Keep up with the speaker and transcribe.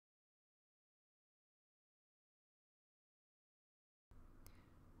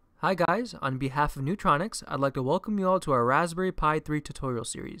Hi guys, on behalf of Neutronics, I'd like to welcome you all to our Raspberry Pi 3 tutorial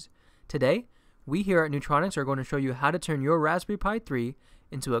series. Today, we here at Neutronics are going to show you how to turn your Raspberry Pi 3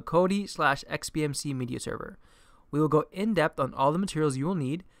 into a Kodi/XBMC media server. We will go in depth on all the materials you will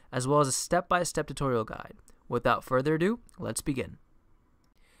need, as well as a step-by-step tutorial guide. Without further ado, let's begin.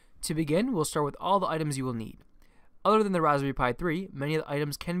 To begin, we'll start with all the items you will need. Other than the Raspberry Pi 3, many of the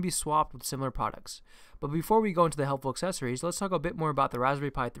items can be swapped with similar products. But before we go into the helpful accessories, let's talk a bit more about the Raspberry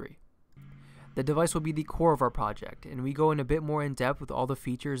Pi 3. The device will be the core of our project, and we go in a bit more in depth with all the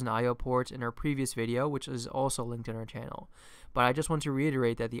features and I/O ports in our previous video, which is also linked in our channel. But I just want to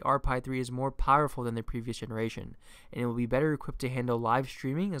reiterate that the Pi 3 is more powerful than the previous generation, and it will be better equipped to handle live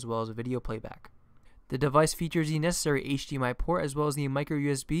streaming as well as video playback. The device features the necessary HDMI port as well as the micro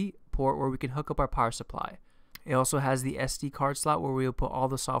USB port where we can hook up our power supply. It also has the SD card slot where we will put all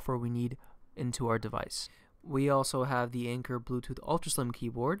the software we need into our device. We also have the Anker Bluetooth Ultra Slim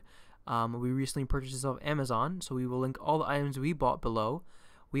keyboard. We recently purchased this off Amazon, so we will link all the items we bought below.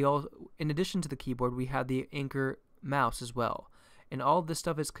 In addition to the keyboard, we have the Anker mouse as well. And all of this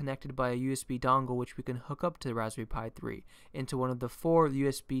stuff is connected by a USB dongle which we can hook up to the Raspberry Pi 3 into one of the 4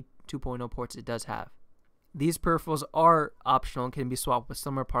 USB 2.0 ports it does have. These peripherals are optional and can be swapped with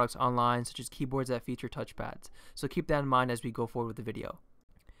similar products online, such as keyboards that feature touchpads, so keep that in mind as we go forward with the video.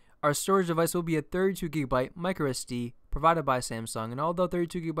 Our storage device will be a 32GB microSD provided by Samsung, and although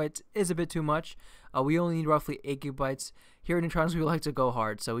 32GB is a bit too much, we only need roughly 8GB. Here at Neutronics, we like to go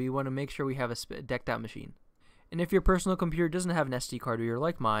hard, so we want to make sure we have a decked out machine. And if your personal computer doesn't have an SD card reader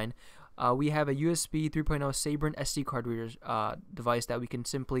like mine, we have a USB 3.0 Sabrent SD card reader device that we can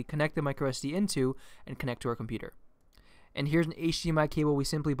simply connect the microSD into and connect to our computer. And here's an HDMI cable we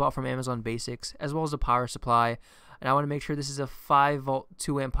simply bought from Amazon Basics, as well as a power supply. And I want to make sure this is a 5V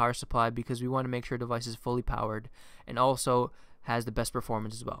 2A power supply because we want to make sure the device is fully powered and also has the best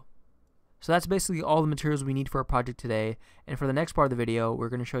performance as well. So that's basically all the materials we need for our project today. And for the next part of the video, we're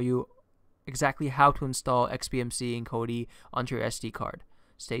going to show you exactly how to install XBMC and Kodi onto your SD card.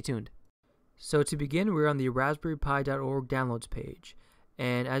 Stay tuned. So to begin, we're on the raspberrypi.org downloads page,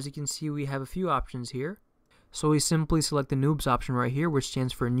 and as you can see, we have a few options here. So we simply select the Noobs option right here, which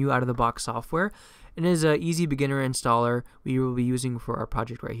stands for New Out-of-the-Box Software, and is an easy beginner installer we will be using for our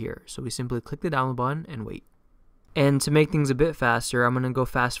project right here. So we simply click the download button and wait. And to make things a bit faster, I'm going to go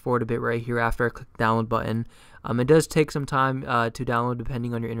fast forward a bit right here after I click the download button. It does take some time to download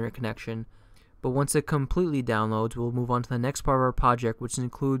depending on your internet connection. But once it completely downloads, we'll move on to the next part of our project, which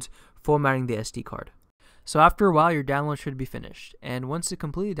includes formatting the SD card. So after a while, your download should be finished. And once it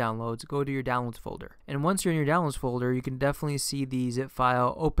completely downloads, go to your downloads folder. And once you're in your downloads folder, you can definitely see the zip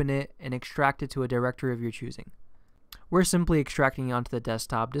file, open it, and extract it to a directory of your choosing. We're simply extracting it onto the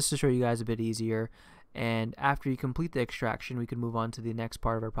desktop just to show you guys a bit easier. And after you complete the extraction, we can move on to the next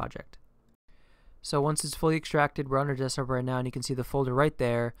part of our project. So once it's fully extracted, we're on our desktop right now, and you can see the folder right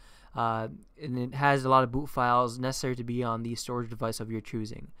there. And it has a lot of boot files necessary to be on the storage device of your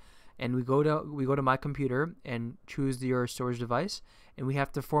choosing. And we go to my computer and choose your storage device, and we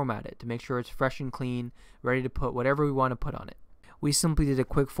have to format it to make sure it's fresh and clean, ready to put whatever we want to put on it. We simply did a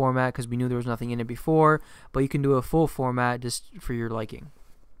quick format because we knew there was nothing in it before, but you can do a full format just for your liking.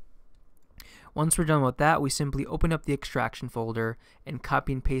 Once we're done with that, we simply open up the extraction folder and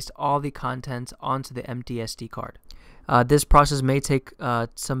copy and paste all the contents onto the empty SD card. This process may take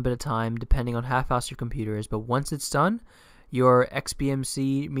some bit of time depending on how fast your computer is, but once it's done, your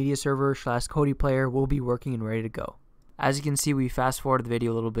XBMC media server / Kodi player will be working and ready to go. As you can see, we fast forwarded the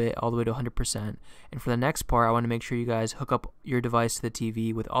video a little bit all the way to 100%, and for the next part, I want to make sure you guys hook up your device to the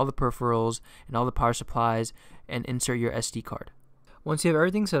TV with all the peripherals and all the power supplies and insert your SD card. Once you have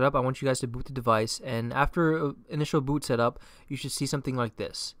everything set up, I want you guys to boot the device, and after initial boot setup, you should see something like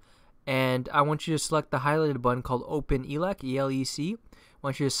this. And I want you to select the highlighted button called Open ELEC, E-L-E-C. I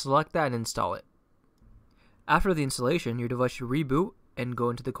want you to select that and install it. After the installation, your device should reboot and go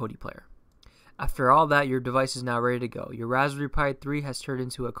into the Kodi player. After all that, your device is now ready to go. Your Raspberry Pi 3 has turned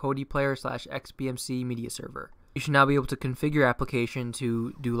into a Kodi player / XBMC media server. You should now be able to configure your application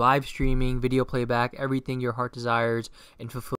to do live streaming, video playback, everything your heart desires, and fulfill